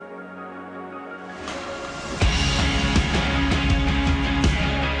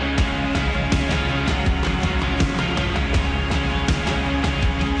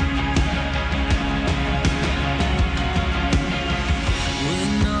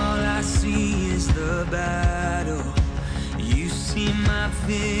battle. You see my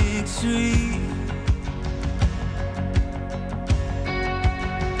victory.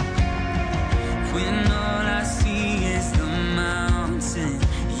 When all I see is the mountain,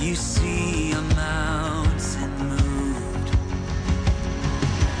 you see a mountain moved.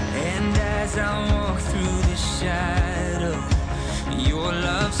 And as I walk through the shadow, your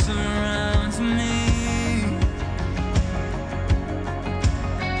love surrounds me.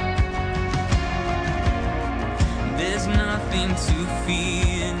 There's nothing to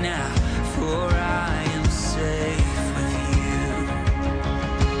fear now, for I am safe with you.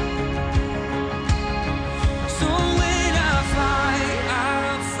 So when I'll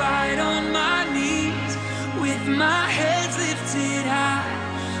fight on my knees with my head lifted high.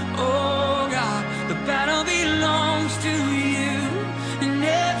 Oh God, the battle belongs to you, and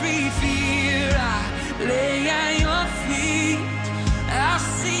every fear I lay at your feet. I'll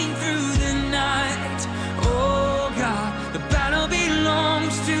sing through the night. Oh God, the battle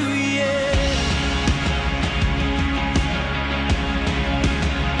belongs to you.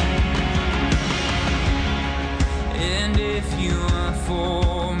 And if you are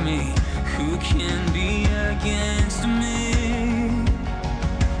for me, who can be against me?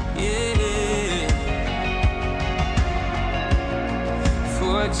 Yeah.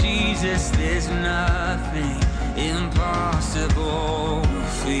 For Jesus, there's nothing impossible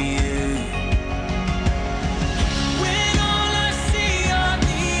for you. When all I see are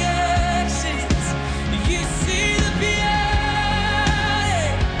the exits, you see the beauty.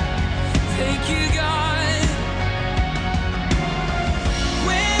 Thank you, God.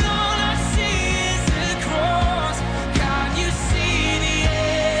 When all I see is the cross, God, you see the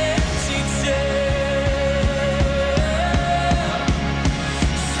empty tomb.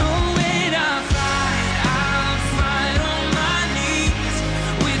 So when I'll fight on my knees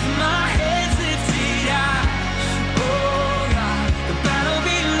with my head lifted high. Oh God, the battle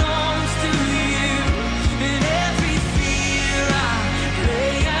belongs to you, and every fear I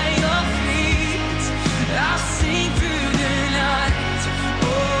lay at your feet. I'll sing through the night.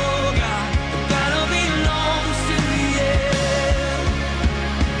 Oh God, the battle belongs to you.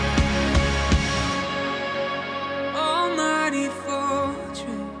 Almighty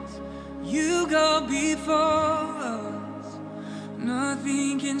fortress, you go before us.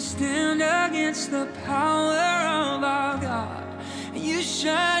 Nothing can stand against the power of our God. You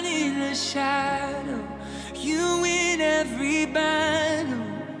shine in the shadow, you win every battle.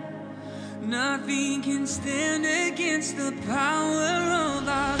 Nothing can stand against the power of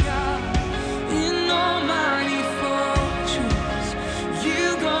our God. In almighty fortress,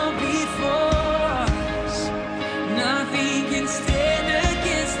 you go before us. Nothing can stand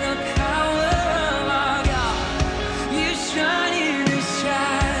against the power of our God. You shine in the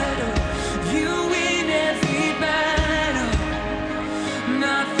shadow, you win every battle.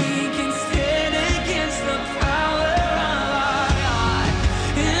 Nothing can stand against the power of our God.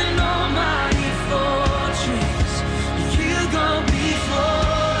 In almighty fortress, you go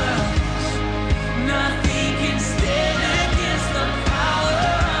before us. Nothing can stand against the power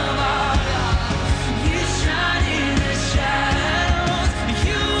of our God. You shine in the shadows,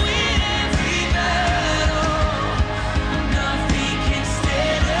 you win every battle. Nothing can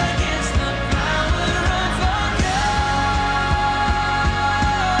stand against the power of our God.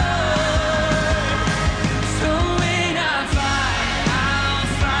 So when I'll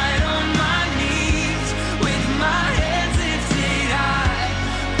fight on my knees with my hands lifted high.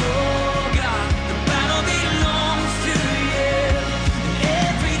 Oh God, the battle belongs to you, and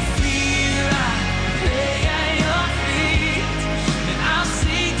every fear I lay at your feet, and I'll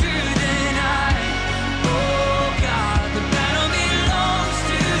sing through the night. Oh God, the battle belongs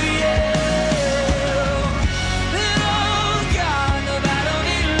to you. And oh God, the battle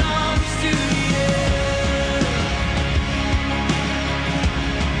belongs to you.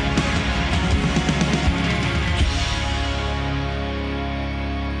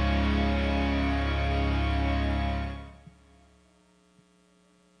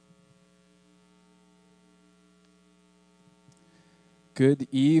 Good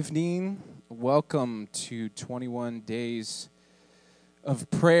evening. Welcome to 21 Days of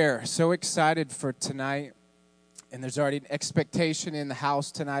Prayer. So excited for tonight. And there's already an expectation in the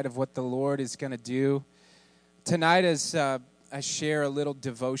house tonight of what the Lord is going to do. Tonight, as I share a little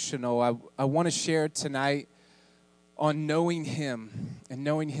devotional, I want to share tonight on knowing Him and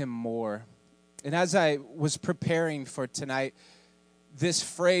knowing Him more. And as I was preparing for tonight, this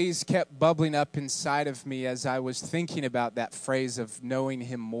phrase kept bubbling up inside of me as I was thinking about that phrase of knowing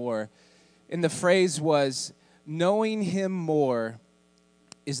Him more. And the phrase was, knowing Him more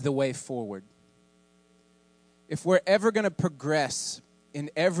is the way forward. if we're ever going to progress in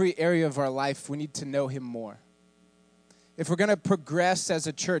every area of our life, we need to know him more. If we're going to progress as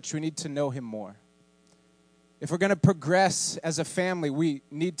a church, we need to know him more. If we're going to progress as a family, we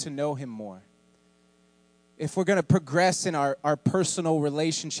need to know him more. If we're going to progress in our personal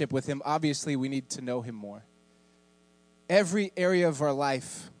relationship with him, obviously we need to know him more. Every area of our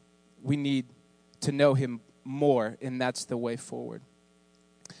life, we need to know him more, and that's the way forward.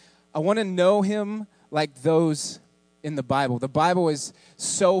 I want to know him like those in the Bible. The Bible is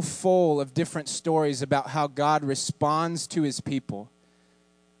so full of different stories about how God responds to his people,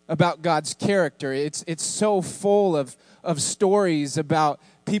 about God's character. It's so full of stories about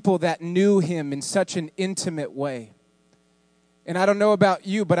people that knew him in such an intimate way. And I don't know about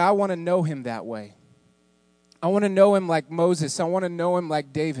you, but I want to know him that way. I want to know him like Moses. I want to know him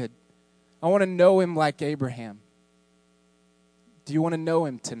like David. I want to know him like Abraham. Do you want to know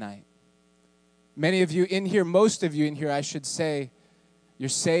him tonight? Many of you in here, most of you in here, I should say, you're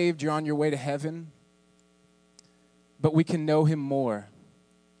saved, you're on your way to heaven. But we can know him more.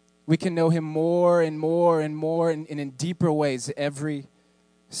 We can know him more and more and more and in deeper ways every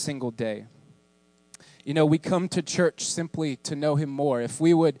single day. You know, we come to church simply to know him more. If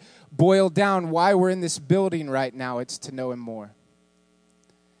we would boil down why we're in this building right now, it's to know him more.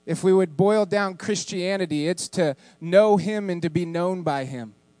 If we would boil down Christianity, it's to know him and to be known by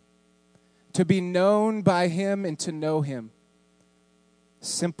him. To be known by him and to know him.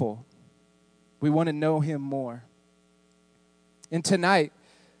 Simple. We want to know him more. And tonight,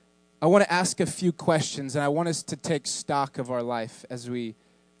 I want to ask a few questions, and I want us to take stock of our life as we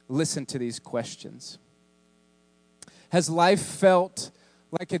listen to these questions. Has life felt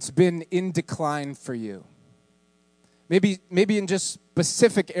like it's been in decline for you? Maybe in just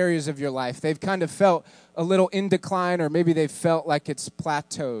specific areas of your life, they've kind of felt a little in decline, or maybe they've felt like it's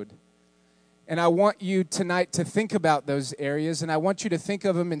plateaued. And I want you tonight to think about those areas, and I want you to think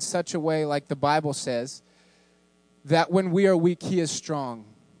of them in such a way, like the Bible says, that when we are weak, he is strong.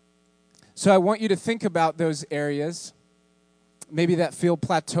 So I want you to think about those areas, maybe that feel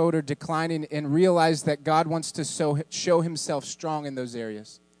plateaued or declining, and realize that God wants to show himself strong in those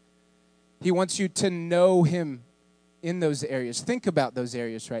areas. He wants you to know him in those areas. Think about those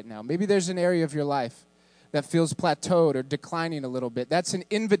areas right now. Maybe there's an area of your life that feels plateaued or declining a little bit. That's an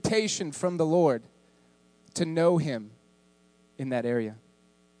invitation from the Lord to know him in that area.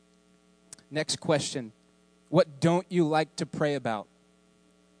 Next question. What don't you like to pray about?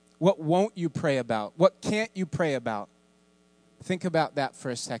 What won't you pray about? What can't you pray about? Think about that for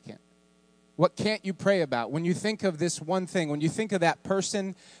a second. What can't you pray about? When you think of this one thing, when you think of that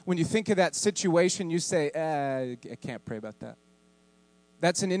person, when you think of that situation, you say, I can't pray about that.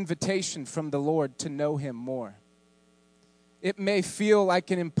 That's an invitation from the Lord to know him more. It may feel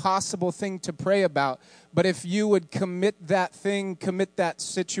like an impossible thing to pray about, but if you would commit that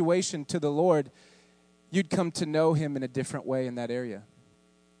situation to the Lord, you'd come to know him in a different way in that area.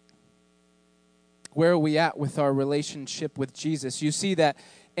 Where are we at with our relationship with Jesus? You see that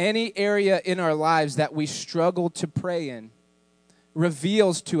any area in our lives that we struggle to pray in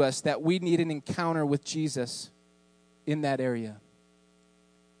reveals to us that we need an encounter with Jesus in that area.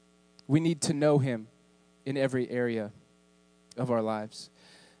 We need to know him in every area of our lives.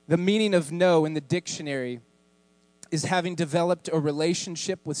 The meaning of know in the dictionary is having developed a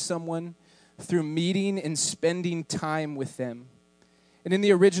relationship with someone through meeting and spending time with them. And in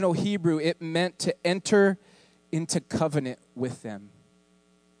the original Hebrew, it meant to enter into covenant with them.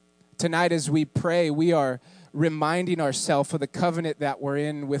 Tonight as we pray, we are reminding ourselves of the covenant that we're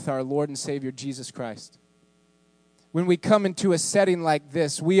in with our Lord and Savior, Jesus Christ. When we come into a setting like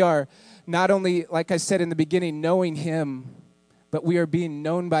this, we are not only, like I said in the beginning, knowing him, but we are being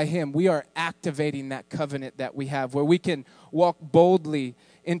known by him. We are activating that covenant that we have, where we can walk boldly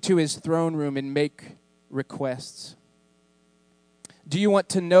into his throne room and make requests. Do you want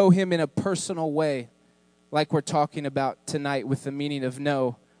to know him in a personal way, like we're talking about tonight with the meaning of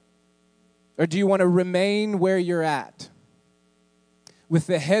know? Or do you want to remain where you're at with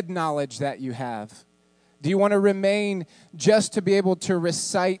the head knowledge that you have? Do you want to remain just to be able to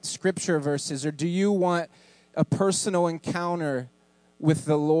recite scripture verses? Or do you want a personal encounter with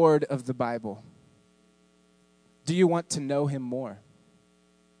the Lord of the Bible? Do you want to know him more?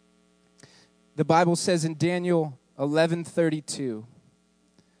 The Bible says in Daniel 11:32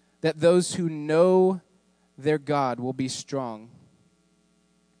 that those who know their God will be strong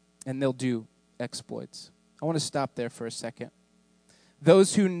and they'll do exploits. I want to stop there for a second.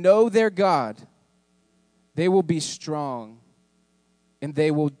 Those who know their God, they will be strong and they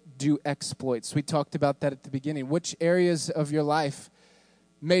will do exploits. We talked about that at the beginning. Which areas of your life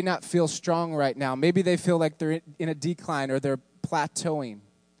may not feel strong right now. Maybe they feel like they're in a decline or they're plateauing.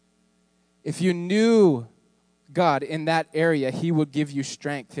 If you knew God in that area, He would give you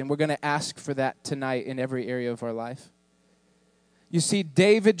strength. And we're going to ask for that tonight in every area of our life. You see,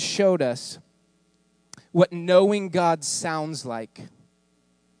 David showed us what knowing God sounds like.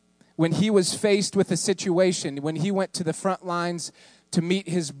 When he was faced with a situation, when he went to the front lines to meet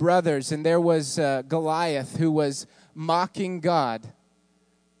his brothers, and there was Goliath who was mocking God,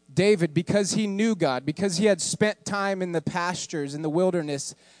 David, because he knew God, because he had spent time in the pastures, in the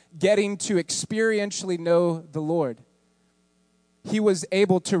wilderness, getting to experientially know the Lord, he was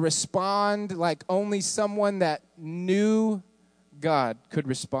able to respond like only someone that knew God could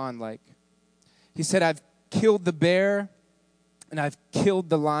respond like. He said, I've killed the bear, and I've killed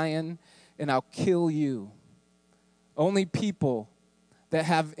the lion, and I'll kill you. Only people that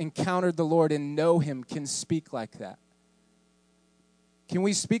have encountered the Lord and know Him can speak like that. Can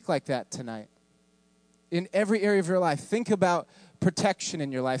we speak like that tonight? In every area of your life, think about protection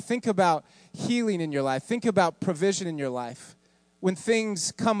in your life. Think about healing in your life. Think about provision in your life. When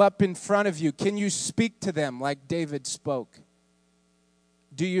things come up in front of you, can you speak to them like David spoke?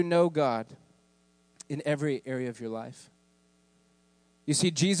 Do you know God in every area of your life? You see,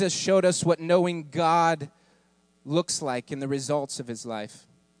 Jesus showed us what knowing God looks like in the results of His life.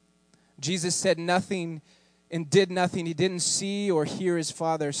 Jesus said nothing and did nothing He didn't see or hear His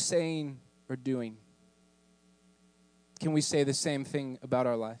Father saying or doing. Can we say the same thing about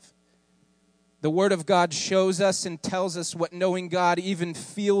our life? The Word of God shows us and tells us what knowing God even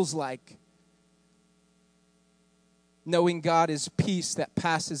feels like. Knowing God is peace that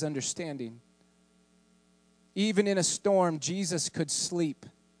passes understanding. Even in a storm, Jesus could sleep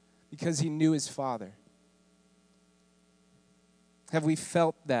because He knew His Father. Have we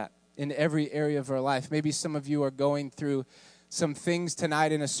felt that in every area of our life? Maybe some of you are going through some things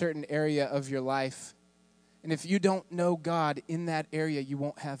tonight in a certain area of your life. And if you don't know God in that area, you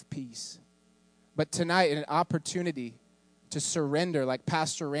won't have peace. But tonight, an opportunity to surrender, like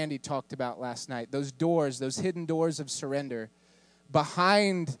Pastor Randy talked about last night, those doors, those hidden doors of surrender.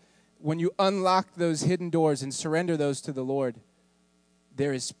 Behind, when you unlock those hidden doors and surrender those to the Lord,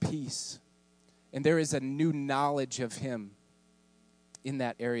 there is peace. And there is a new knowledge of Him in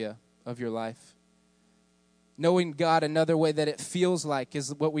that area of your life. Knowing God another way that it feels like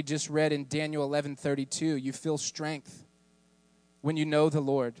is what we just read in Daniel 11:32. You feel strength when you know the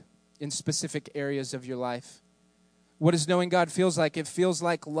Lord in specific areas of your life. What does knowing God feels like? It feels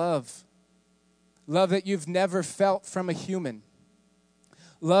like love. Love that you've never felt from a human.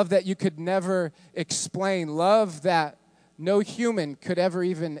 Love that you could never explain. Love that no human could ever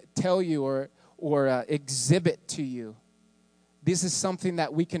even tell you or exhibit to you. This is something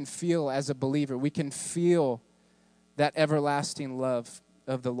that we can feel as a believer. We can feel that everlasting love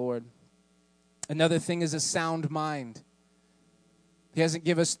of the Lord. Another thing is a sound mind. He hasn't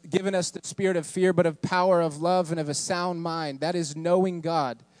given us the spirit of fear, but of power, of love, and of a sound mind. That is knowing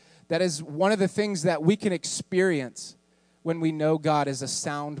God. That is one of the things that we can experience when we know God is a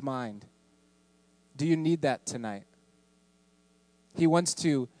sound mind. Do you need that tonight? He wants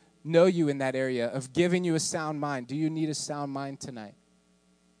to know you in that area of giving you a sound mind. Do you need a sound mind tonight?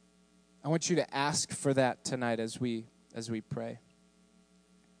 I want you to ask for that tonight as we pray.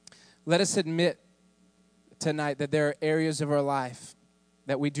 Let us admit tonight that there are areas of our life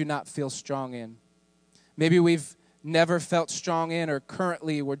that we do not feel strong in. Maybe we've never felt strong in, or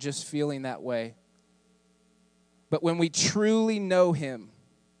currently we're just feeling that way. But when we truly know Him,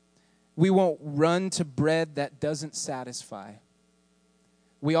 we won't run to bread that doesn't satisfy.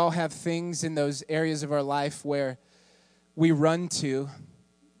 We all have things in those areas of our life where we run to,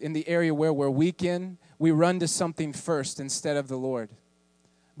 in the area where we're weak in, we run to something first instead of the Lord.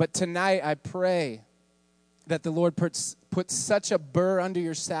 But tonight I pray that the Lord puts such a burr under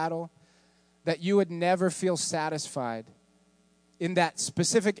your saddle that you would never feel satisfied in that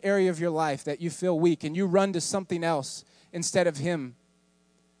specific area of your life that you feel weak and you run to something else instead of Him.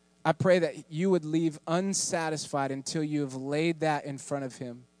 I pray that you would leave unsatisfied until you have laid that in front of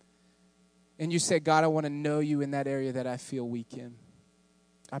Him. And you say, God, I want to know you in that area that I feel weak in.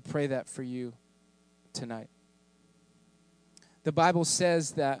 I pray that for you tonight. The Bible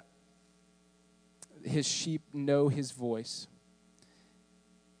says that His sheep know His voice.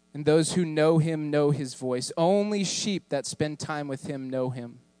 And those who know Him know His voice. Only sheep that spend time with Him know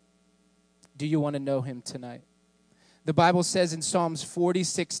Him. Do you want to know Him tonight? The Bible says in Psalms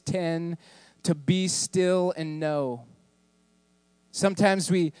 46:10 to be still and know.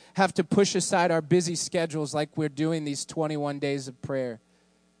 Sometimes we have to push aside our busy schedules like we're doing these 21 days of prayer.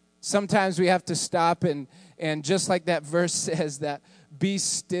 Sometimes we have to stop and just like that verse says, that be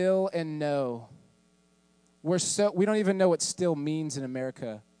still and know. We don't even know what still means in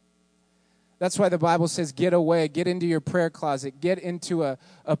America. That's why the Bible says get away, get into your prayer closet, get into a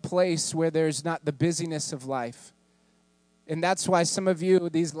place where there's not the busyness of life. And that's why some of you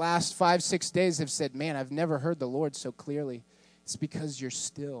these last 5-6 days have said, man, I've never heard the Lord so clearly. It's because you're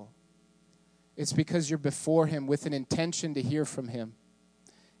still. It's because you're before him with an intention to hear from him.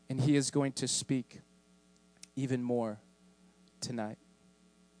 And he is going to speak even more tonight.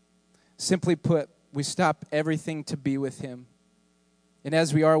 Simply put, we stop everything to be with him. And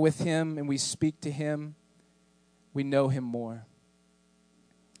as we are with him and we speak to him, we know him more.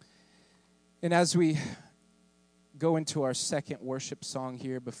 And as we go into our second worship song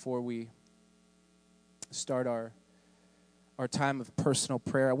here before we start our time of personal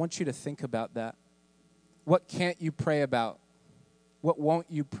prayer, I want you to think about that. What can't you pray about? What won't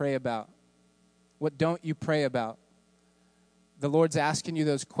you pray about? What don't you pray about? The Lord's asking you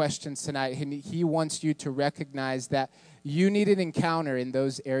those questions tonight, and he wants you to recognize that you need an encounter in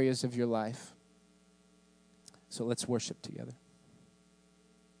those areas of your life. So let's worship together.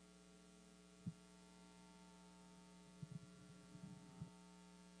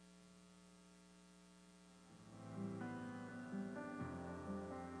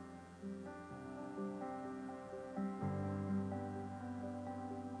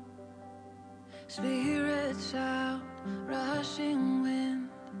 Spirits out, rushing wind,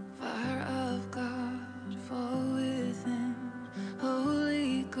 fire of God, fall within.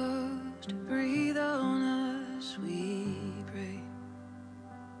 Holy Ghost, breathe on us, we pray.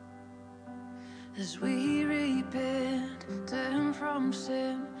 As we repent, turn from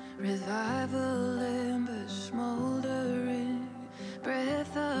sin, revival embers smoldering.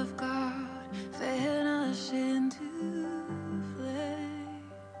 Breath of God, fan us into flame.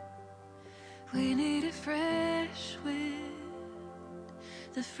 We need a fresh wind,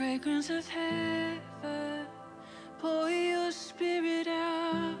 the fragrance of heaven. Pour your spirit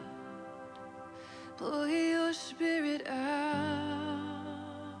out, pour your spirit out.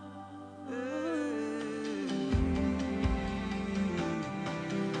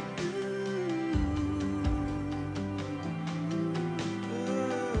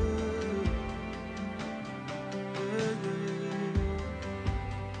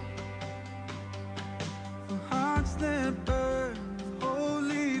 Hearts that burn,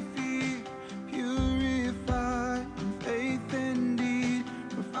 holy feet, purified, faith indeed,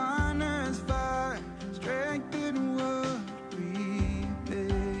 refine us fire, strength and word,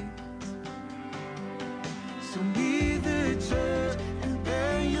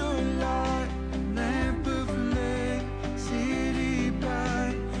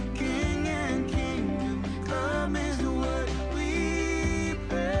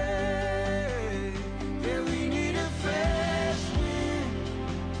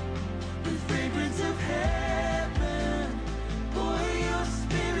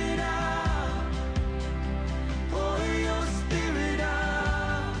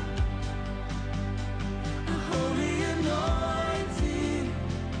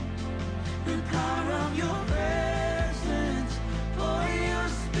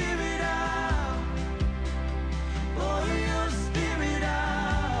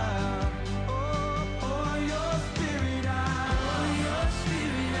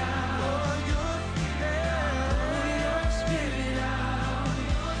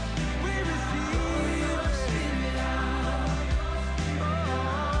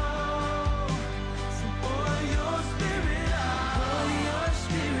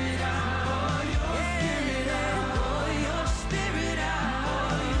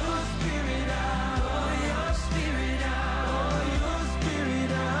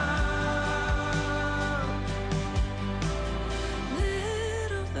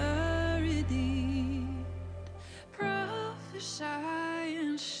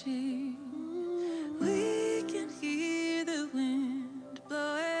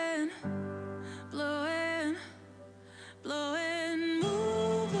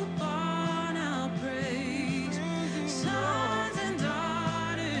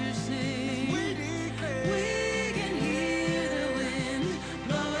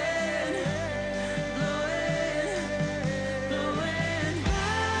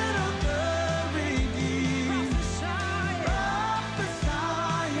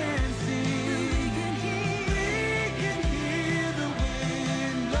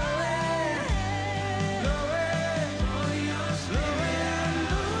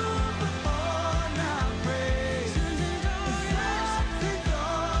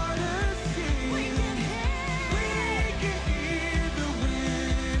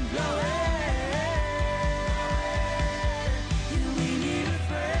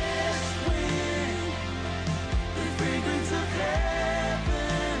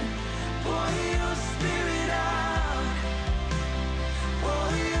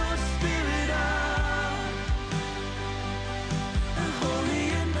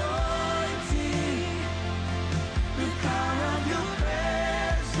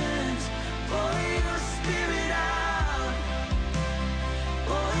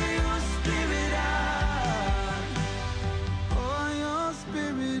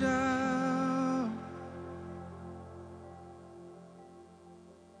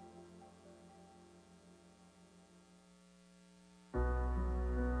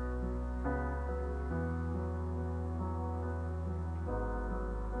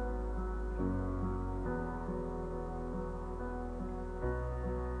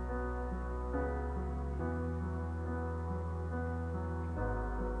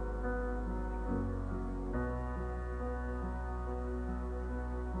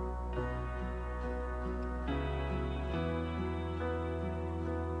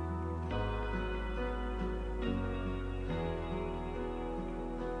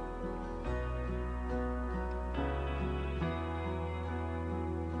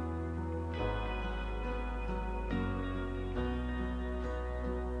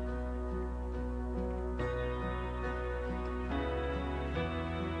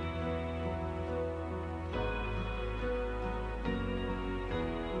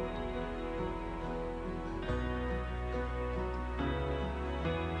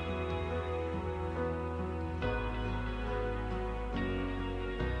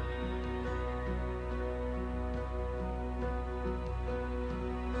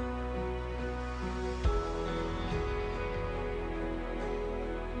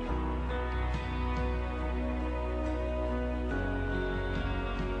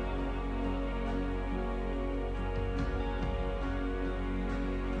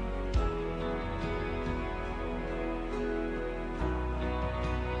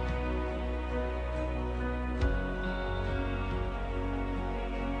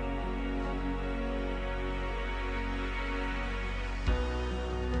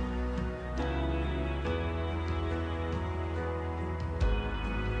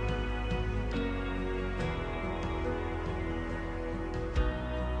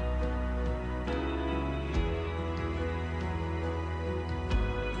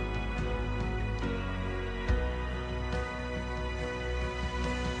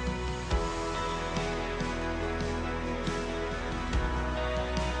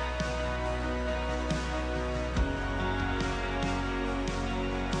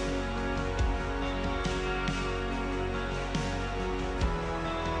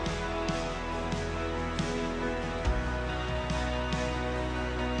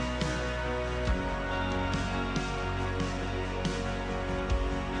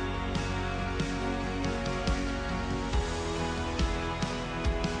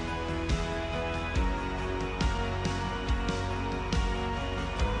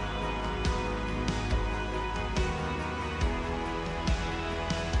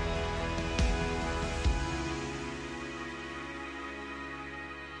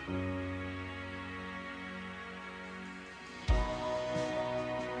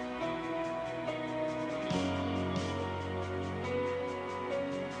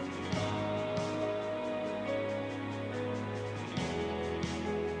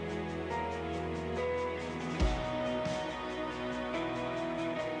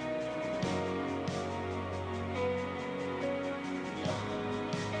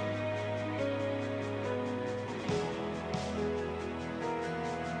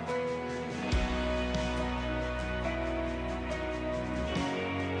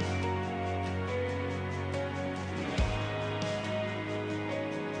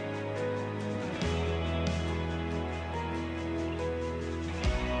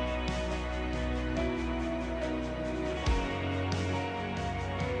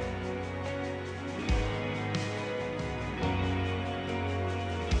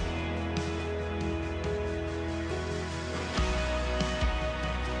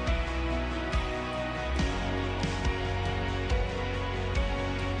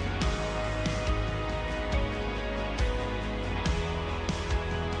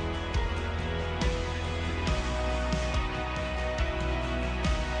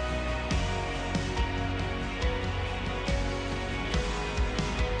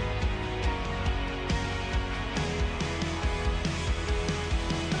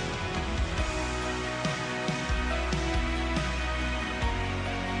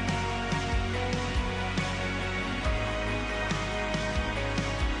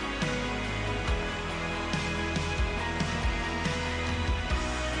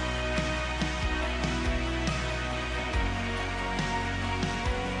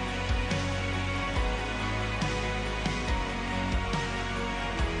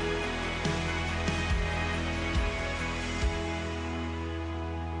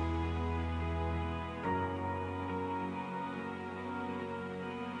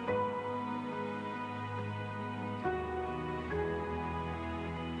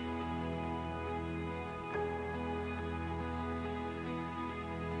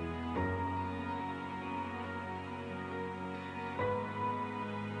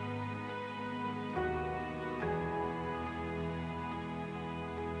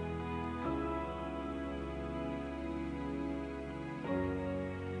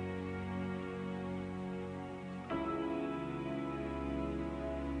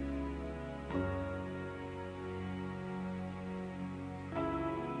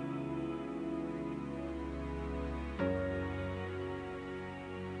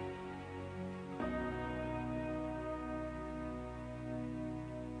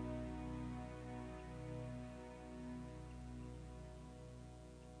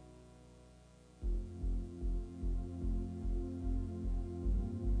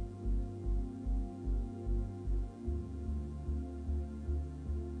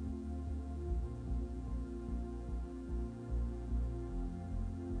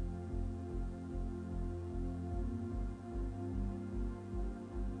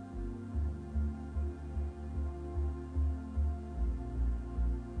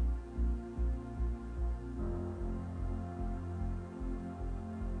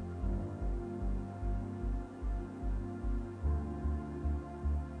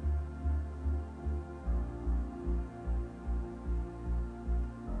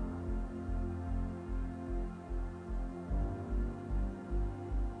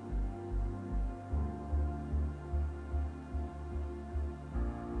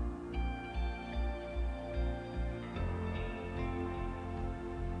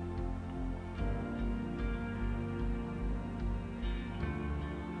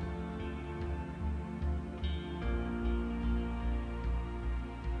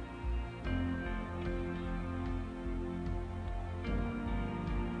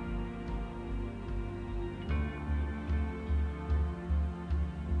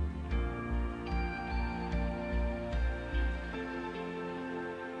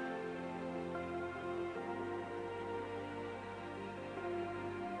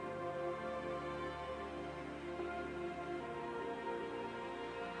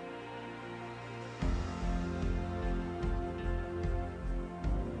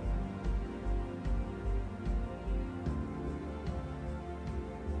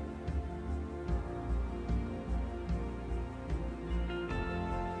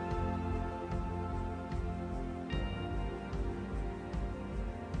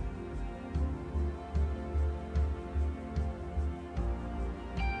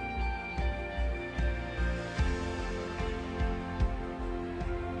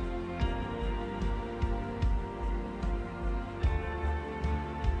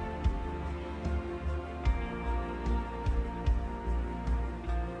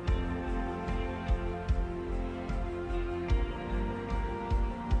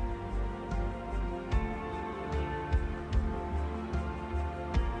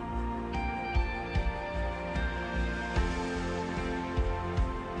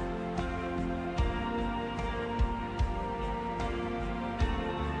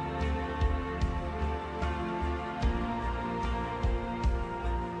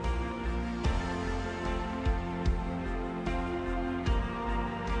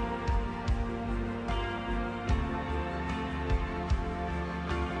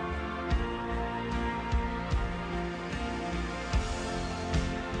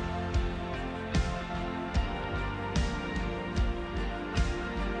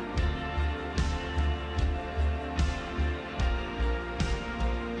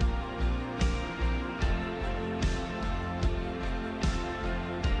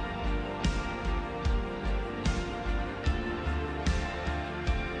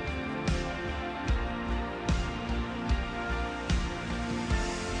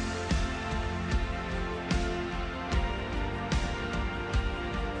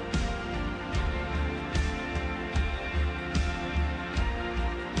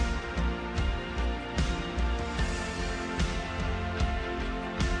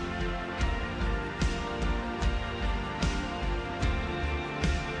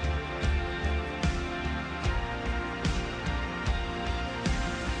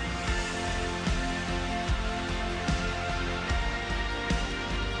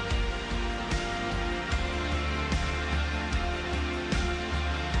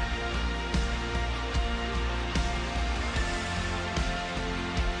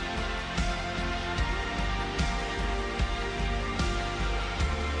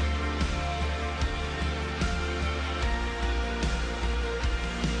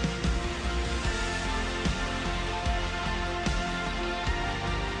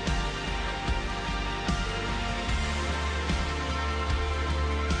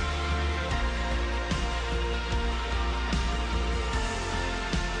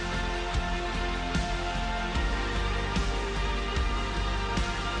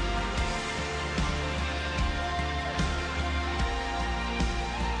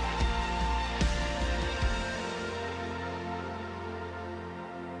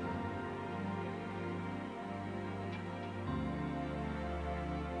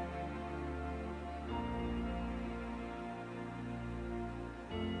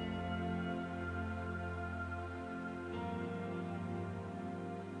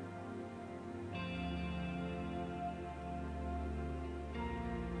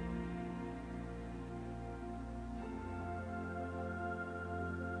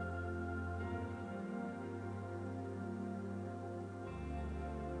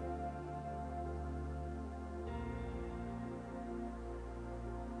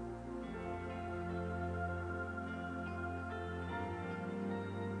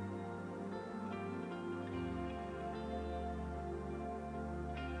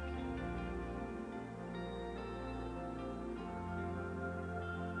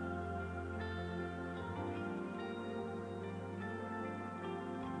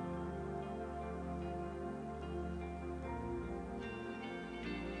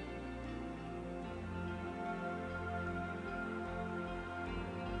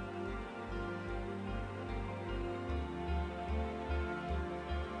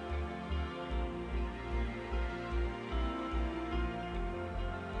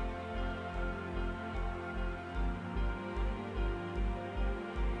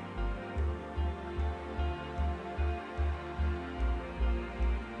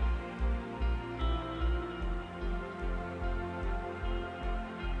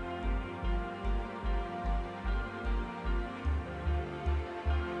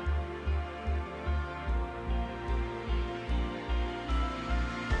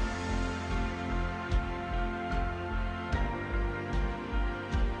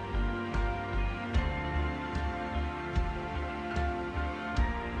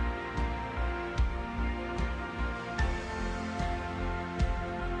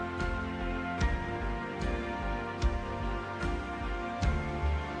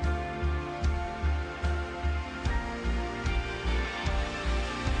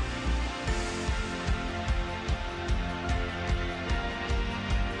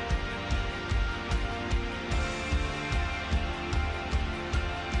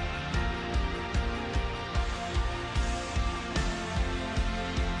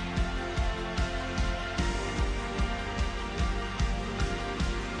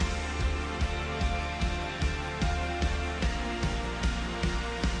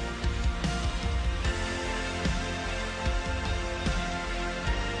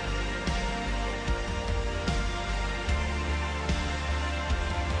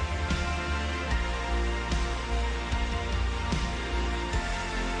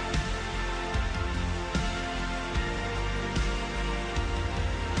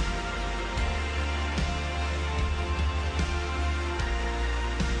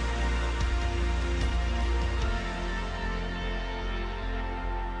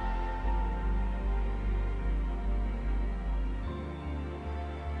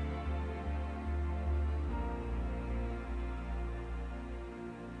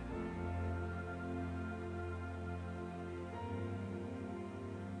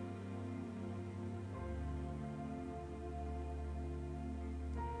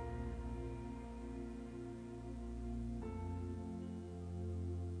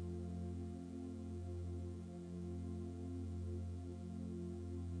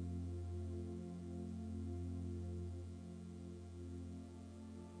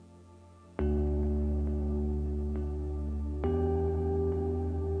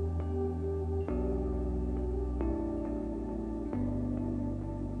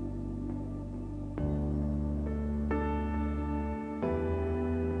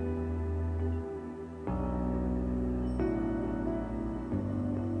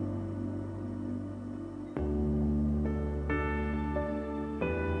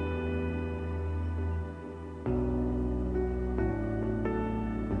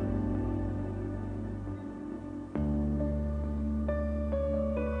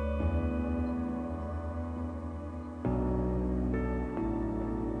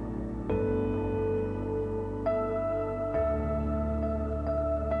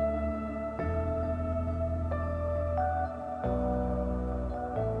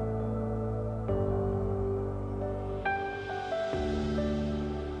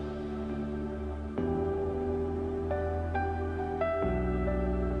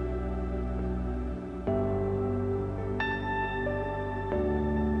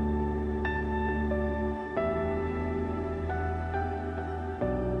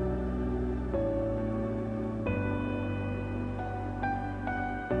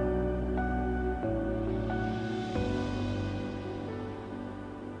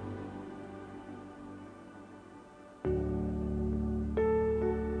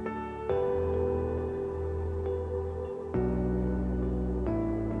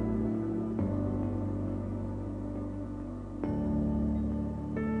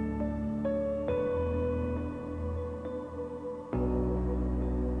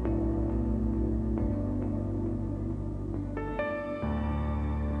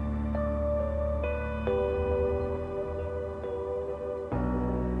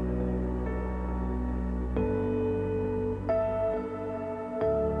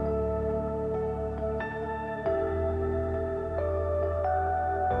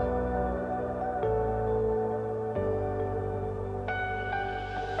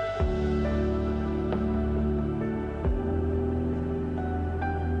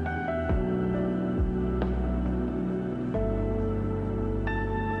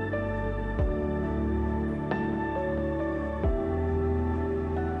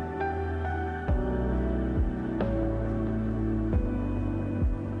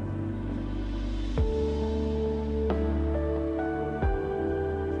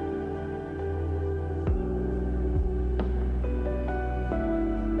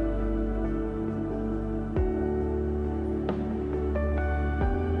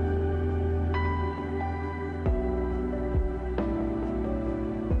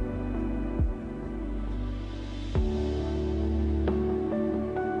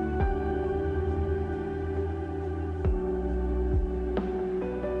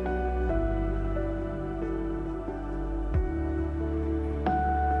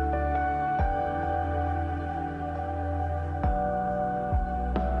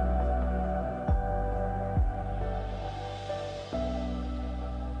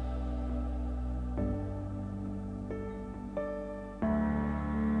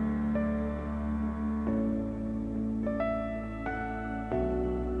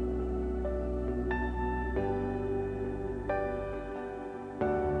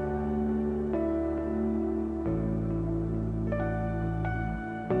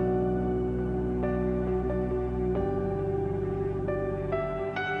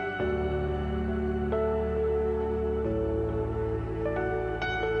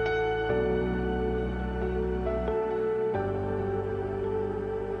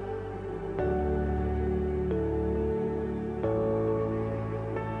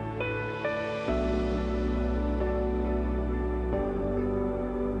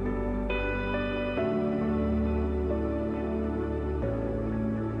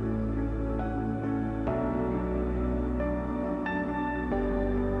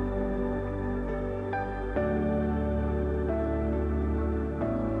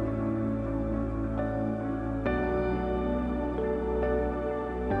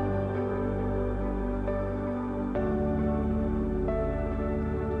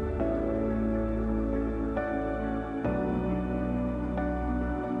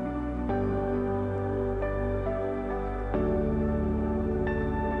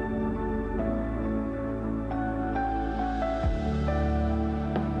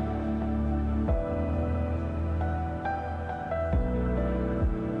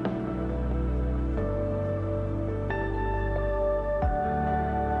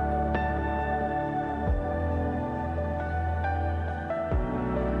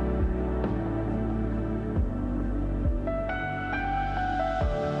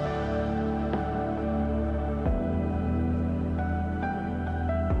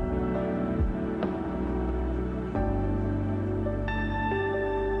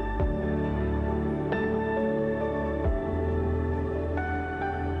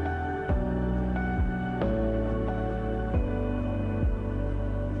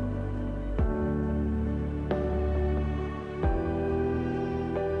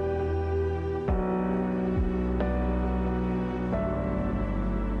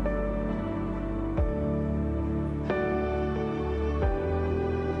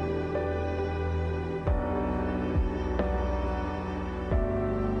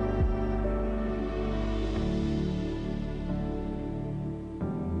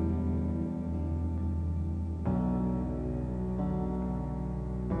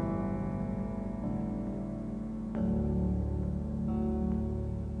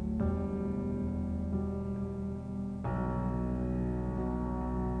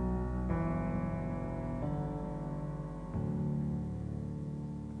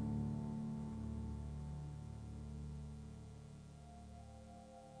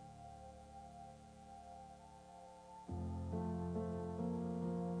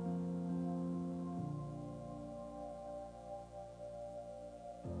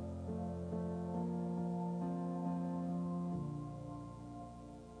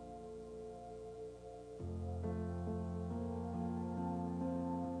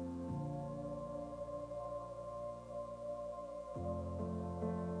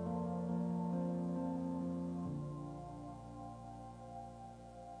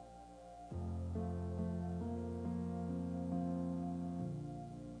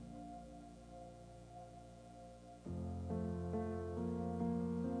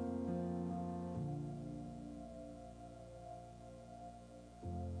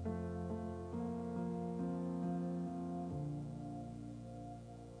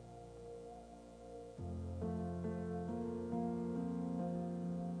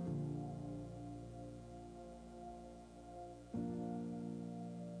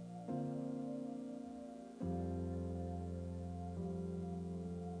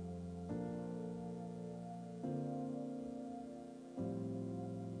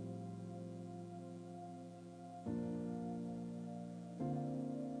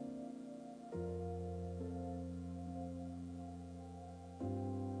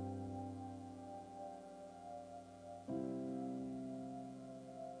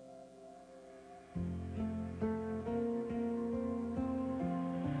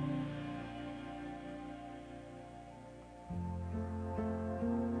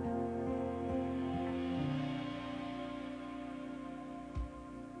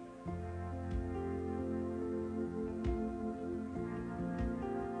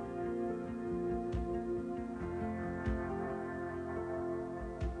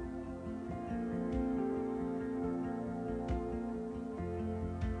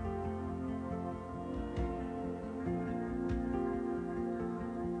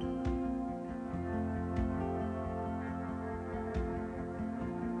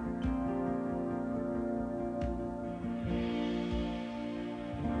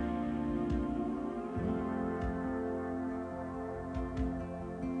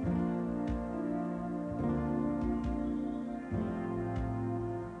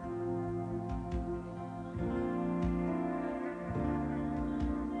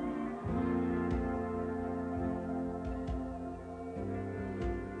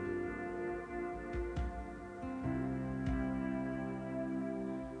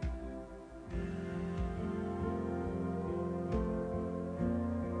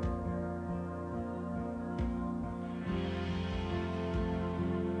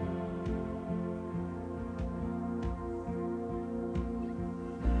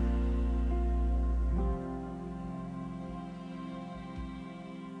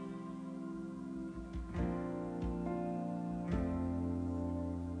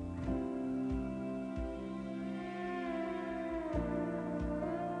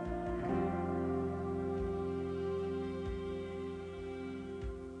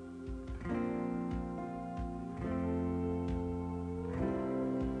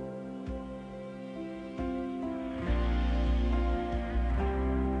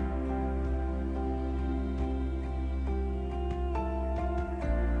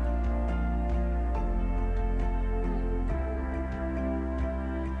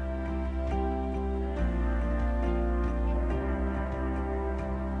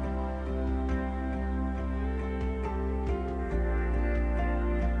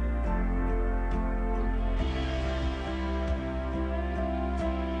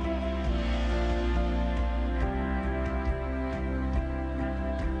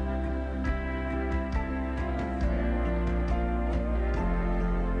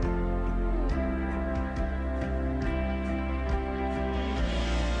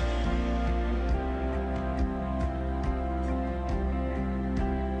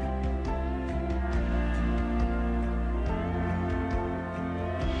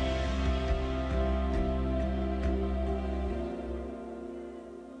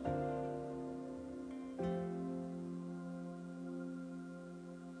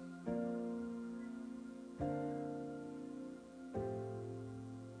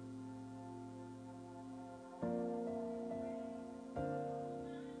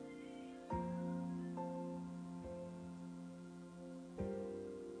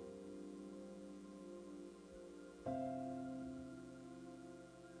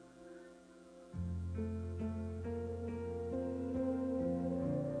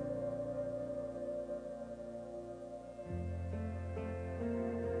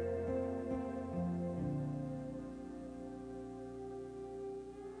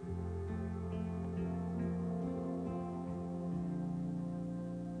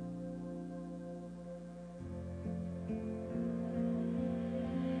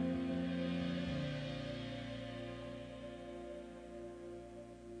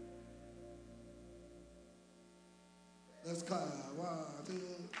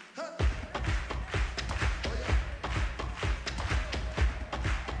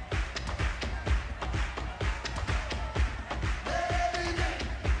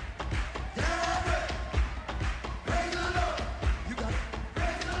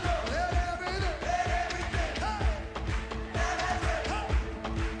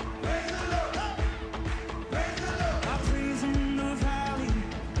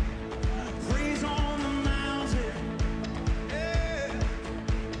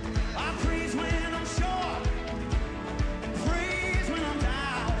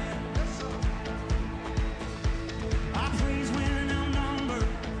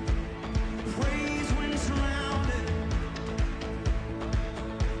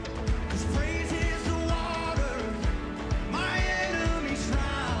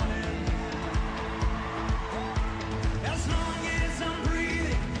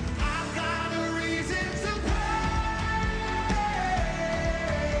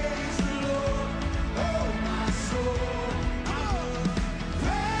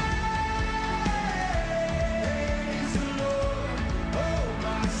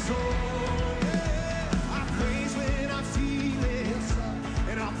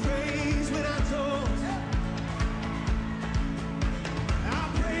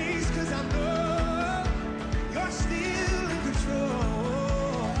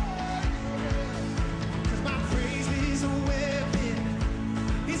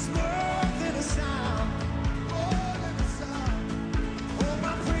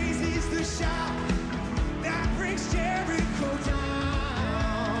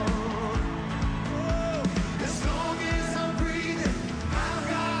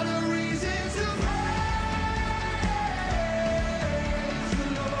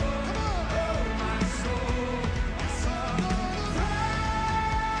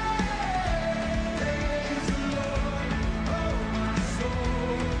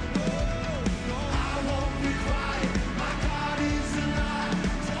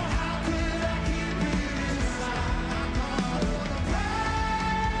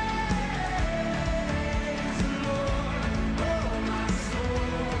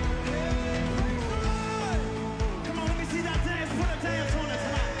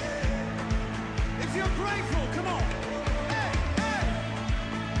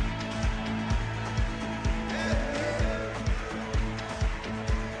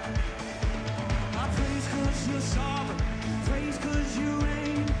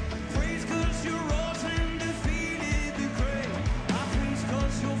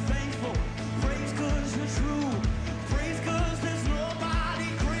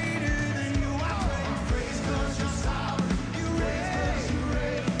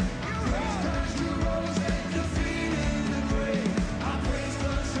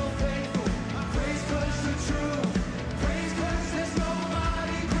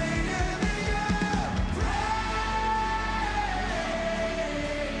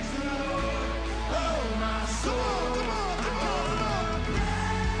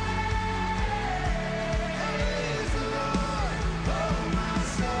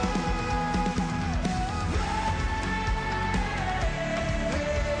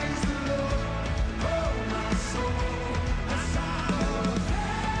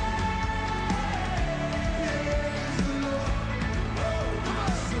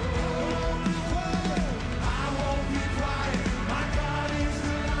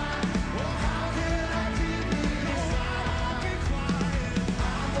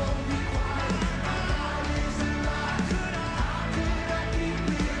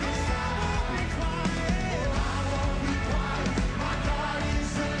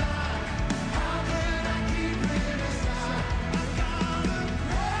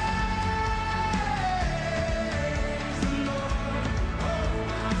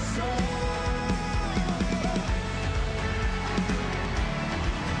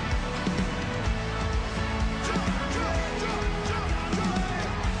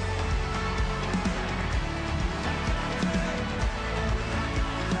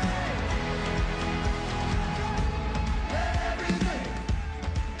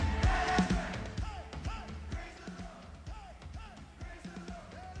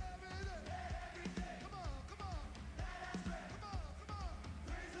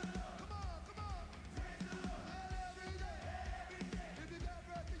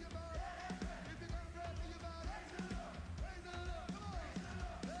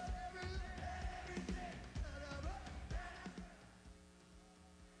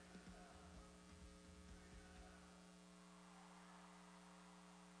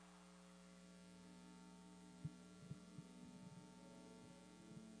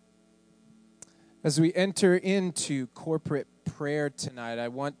 As we enter into corporate prayer tonight, I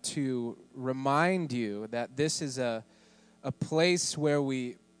want to remind you that this is a place where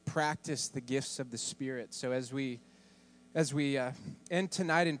we practice the gifts of the Spirit. So as we end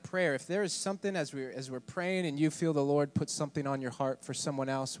tonight in prayer, if there is something as we're praying and you feel the Lord put something on your heart for someone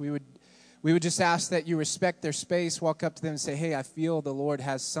else, we would just ask that you respect their space, walk up to them and say, hey, I feel the Lord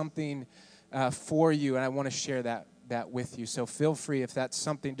has something for you, and I want to share that with you. So feel free, if that's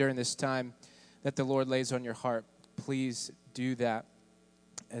something during this time that the Lord lays on your heart, please do that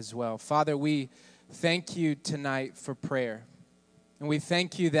as well. Father, we thank you tonight for prayer. And we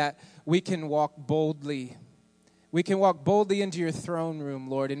thank you that we can walk boldly. We can walk boldly into your throne room,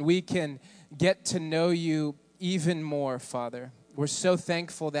 Lord, and we can get to know you even more, Father. We're so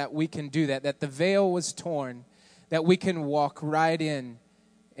thankful that we can do that the veil was torn, that we can walk right in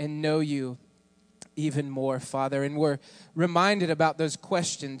and know you even more, Father. And we're reminded about those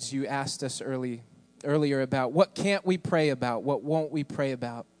questions you asked us earlier about what can't we pray about, what won't we pray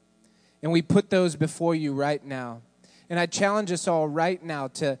about. And we put those before you right now. And I challenge us all right now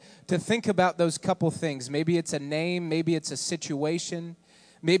to think about those couple things. Maybe it's a name, maybe it's a situation,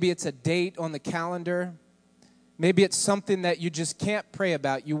 maybe it's a date on the calendar. Maybe it's something that you just can't pray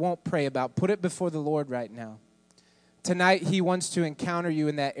about, you won't pray about. Put it before the Lord right now. Tonight, he wants to encounter you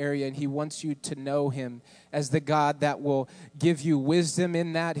in that area, and he wants you to know him as the God that will give you wisdom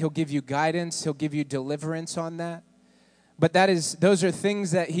in that. He'll give you guidance. He'll give you deliverance on that. But those are things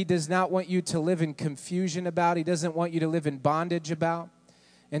that he does not want you to live in confusion about. He doesn't want you to live in bondage about.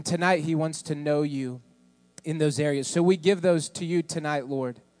 And tonight, he wants to know you in those areas. So we give those to you tonight,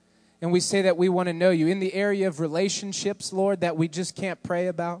 Lord. And we say that we want to know you. In the area of relationships, Lord, that we just can't pray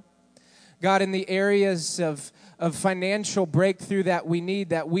about. God, in the areas of financial breakthrough that we need,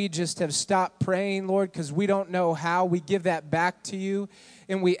 that we just have stopped praying, Lord, because we don't know how. We give that back to you,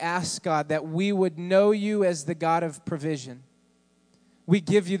 and we ask, God, that we would know you as the God of provision. We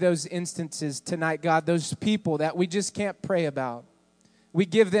give you those instances tonight, God, those people that we just can't pray about. We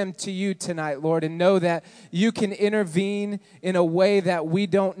give them to you tonight, Lord, and know that you can intervene in a way that we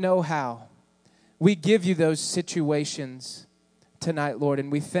don't know how. We give you those situations tonight, Lord,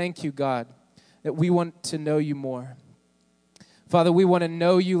 and we thank you, God, that we want to know you more. Father, we want to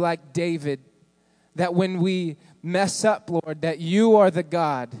know you like David, that when we mess up, Lord, that you are the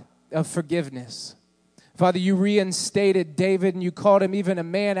God of forgiveness. Father, you reinstated David and you called him even a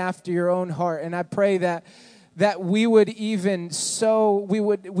man after your own heart, and I pray that we would even we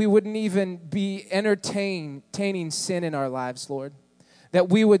wouldn't even be entertaining sin in our lives, Lord. That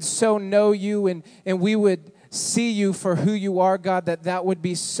we would so know you and we would see you for who you are, God, that would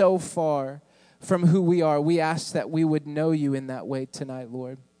be so far from who we are. We ask that we would know you in that way tonight,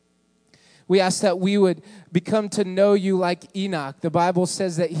 Lord. We ask that we would become to know you like Enoch. The Bible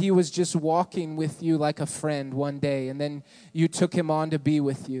says that he was just walking with you like a friend one day, and then you took him on to be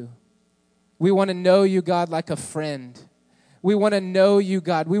with you. We want to know you, God, like a friend. We want to know you,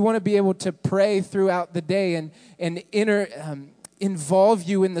 God. We want to be able to pray throughout the day and involve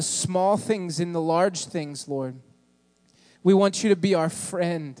you in the small things, in the large things, Lord. We want you to be our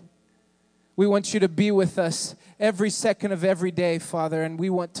friend. We want you to be with us every second of every day, Father, and we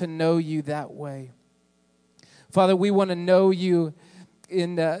want to know you that way. Father, we want to know you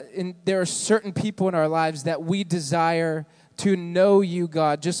there are certain people in our lives that we desire to know you,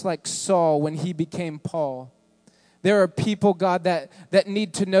 God, just like Saul when he became Paul. There are people, God, that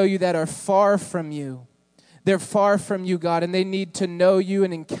need to know you that are far from you. They're far from you, God, and they need to know you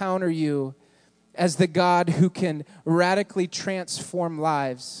and encounter you as the God who can radically transform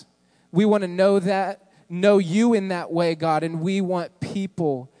lives. We want to know you in that way, God, and we want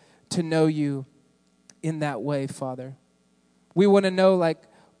people to know you in that way, Father. We want to know like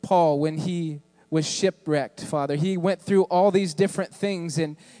Paul when he was shipwrecked, Father. He went through all these different things,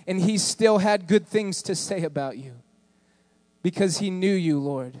 and he still had good things to say about you because he knew you,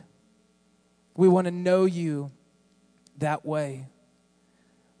 Lord. We want to know you that way.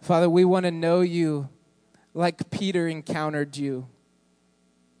 Father, we want to know you like Peter encountered you.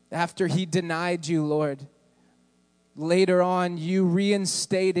 After he denied you, Lord, later on you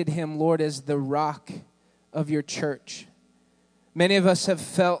reinstated him, Lord, as the rock of your church. Many of us have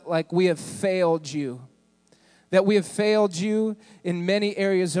felt like we have failed you, that we have failed you in many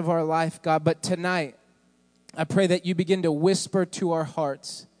areas of our life, God. But tonight, I pray that you begin to whisper to our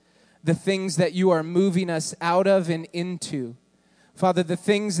hearts the things that you are moving us out of and into. Father, the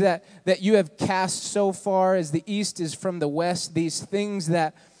things that you have cast so far as the east is from the west, these things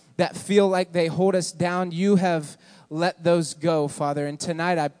that feel like they hold us down, you have let those go, Father. And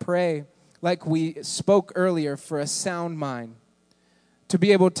tonight I pray, like we spoke earlier, for a sound mind, to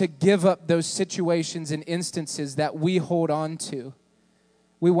be able to give up those situations and instances that we hold on to.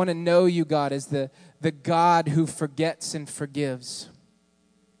 We want to know you, God, as the God who forgets and forgives.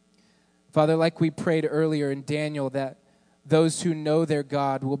 Father, like we prayed earlier in Daniel, that those who know their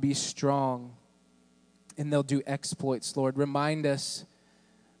God will be strong and they'll do exploits, Lord. Remind us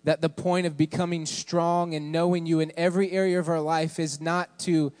that the point of becoming strong and knowing you in every area of our life is not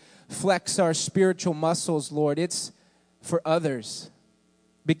to flex our spiritual muscles, Lord. It's for others.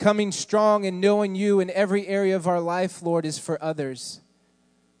 Becoming strong and knowing you in every area of our life, Lord, is for others.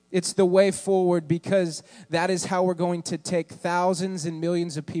 It's the way forward because that is how we're going to take thousands and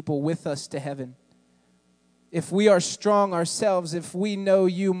millions of people with us to heaven. If we are strong ourselves, if we know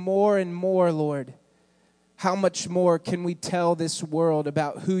you more and more, Lord, how much more can we tell this world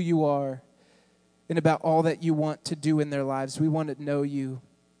about who you are and about all that you want to do in their lives? We want to know you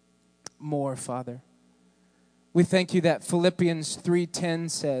more, Father. We thank you that Philippians 3:10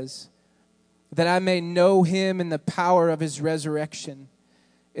 says, that I may know him in the power of his resurrection,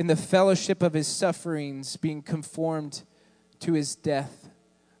 in the fellowship of his sufferings, being conformed to his death.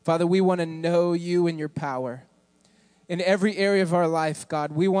 Father, we want to know you in your power. In every area of our life,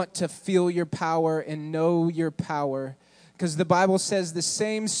 God, we want to feel your power and know your power. Because the Bible says the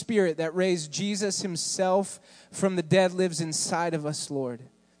same Spirit that raised Jesus himself from the dead lives inside of us, Lord.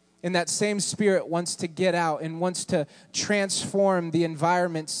 And that same Spirit wants to get out and wants to transform the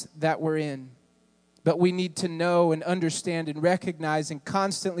environments that we're in. But we need to know and understand and recognize and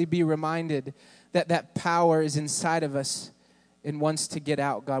constantly be reminded that that power is inside of us and wants to get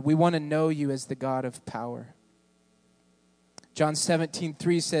out, God. We want to know you as the God of power. John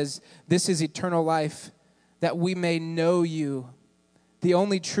 17:3 says, this is eternal life, that we may know you, the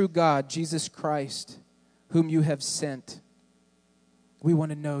only true God, Jesus Christ, whom you have sent. We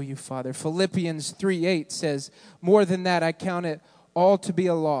want to know you, Father. Philippians 3:8 says, more than that, I count it all to be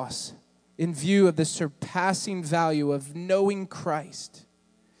a loss in view of the surpassing value of knowing Christ,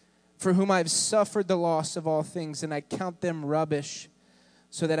 for whom I have suffered the loss of all things, and I count them rubbish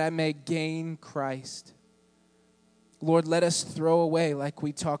so that I may gain Christ. Lord, let us throw away, like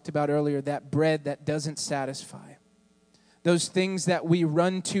we talked about earlier, that bread that doesn't satisfy. Those things that we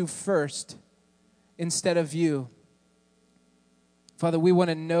run to first instead of you. Father, we want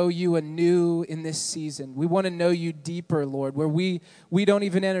to know you anew in this season. We want to know you deeper, Lord, where we don't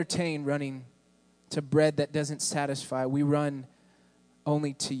even entertain running to bread that doesn't satisfy. We run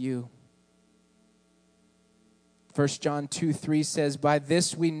only to you. 1 John 2:3 says, by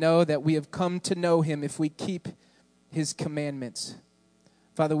this we know that we have come to know him if we keep his commandments.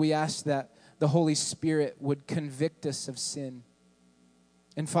 Father, we ask that the Holy Spirit would convict us of sin.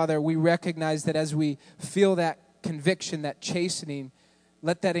 And Father, we recognize that as we feel that conviction, that chastening,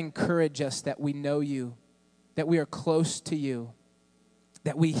 let that encourage us that we know you, that we are close to you,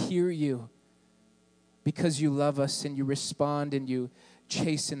 that we hear you because you love us and you respond and you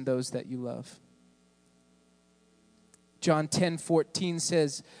chasten those that you love. John 10:14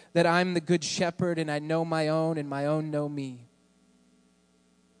 says that I'm the good shepherd and I know my own and my own know me.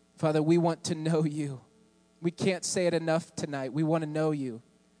 Father, we want to know you. We can't say it enough tonight. We want to know you.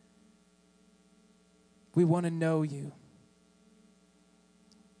 We want to know you.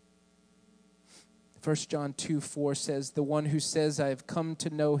 1 John 2:4 says, the one who says, I have come to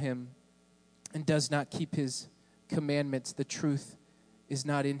know him and does not keep his commandments, the truth is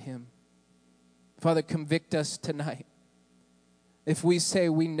not in him. Father, convict us tonight. If we say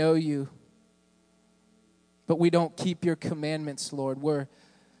we know you, but we don't keep your commandments, Lord, we're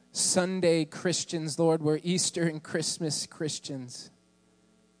Sunday Christians, Lord, we're Easter and Christmas Christians.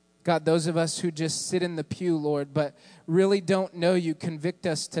 God, those of us who just sit in the pew, Lord, but really don't know you, convict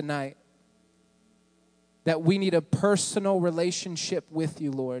us tonight that we need a personal relationship with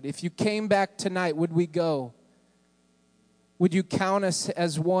you, Lord. If you came back tonight, would we go? Would you count us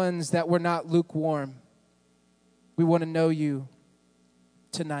as ones that were not lukewarm? We want to know you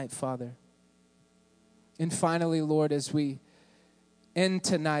tonight, Father. And finally, Lord, as we end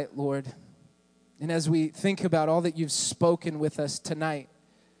tonight, Lord, and as we think about all that you've spoken with us tonight,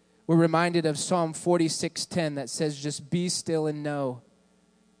 we're reminded of Psalm 46:10 that says, just be still and know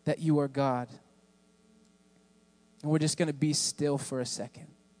that you are God. And we're just going to be still for a second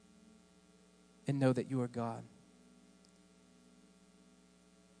and know that you are God.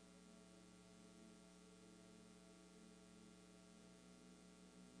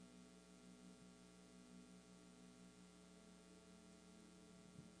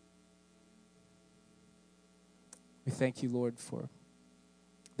 We thank you, Lord, for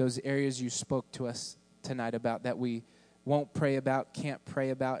those areas you spoke to us tonight about that we won't pray about, can't pray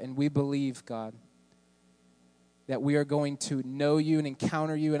about. And we believe, God, that we are going to know you and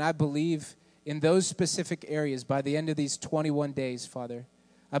encounter you. And I believe in those specific areas by the end of these 21 days, Father.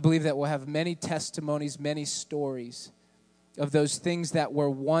 I believe that we'll have many testimonies, many stories of those things that were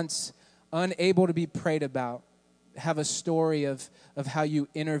once unable to be prayed about. Have a story of how you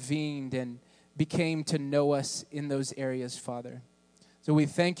intervened and became to know us in those areas, Father. So we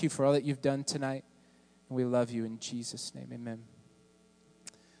thank you for all that you've done tonight, and we love you in Jesus' name. Amen.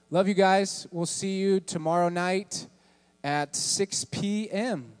 Love you guys. We'll see you tomorrow night at 6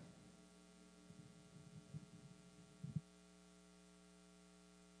 p.m.